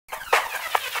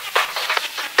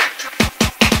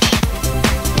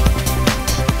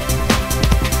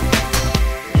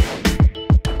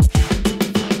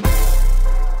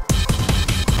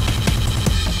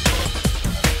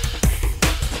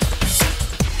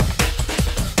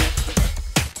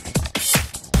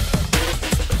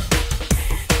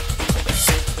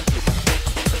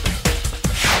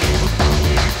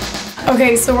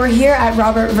Okay, so we're here at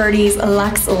Robert Verdi's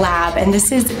Luxe Lab, and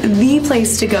this is the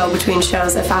place to go between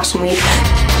shows at Fashion Week.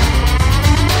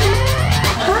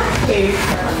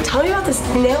 Hi! Tell me about this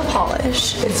nail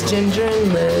polish. It's Ginger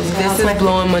and Liz. This is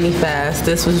blowing money fast.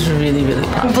 This was really, really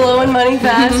popular. Blowing money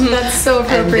fast? That's so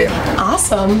appropriate.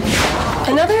 Awesome.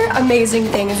 Another amazing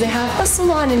thing is they have a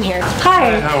salon in here.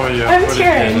 Hi! How are you? I'm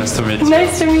Karen. Nice to meet you.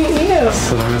 Nice to meet you.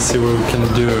 So let me see what we can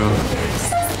do.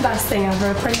 This is the best thing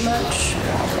ever, pretty much.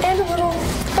 And a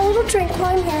little drink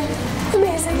while I'm here.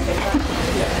 Amazing.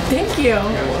 Thank you.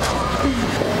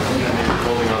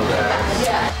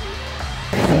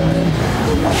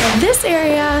 This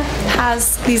area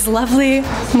has these lovely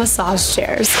massage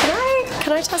chairs.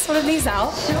 Can I test one of these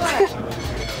out? Sure.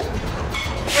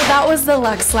 That was the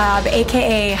Luxe Lab,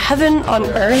 aka Heaven on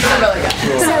Earth. Really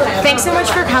good. So, thanks so much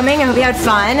for coming. I hope you had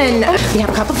fun, and we have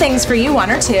a couple things for you, one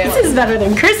or two. This is better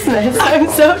than Christmas. I'm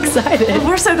so excited.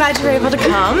 We're so glad you were able to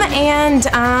come, and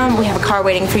we have a car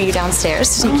waiting for you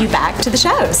downstairs to take you back to the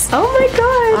shows. Oh my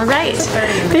god. All right.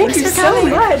 Thank you so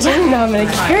much. I didn't know I'm going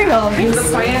to carry all of these.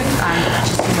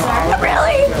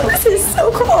 Really? This is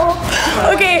so cool.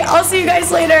 Okay, I'll see you guys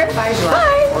later.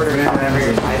 Bye.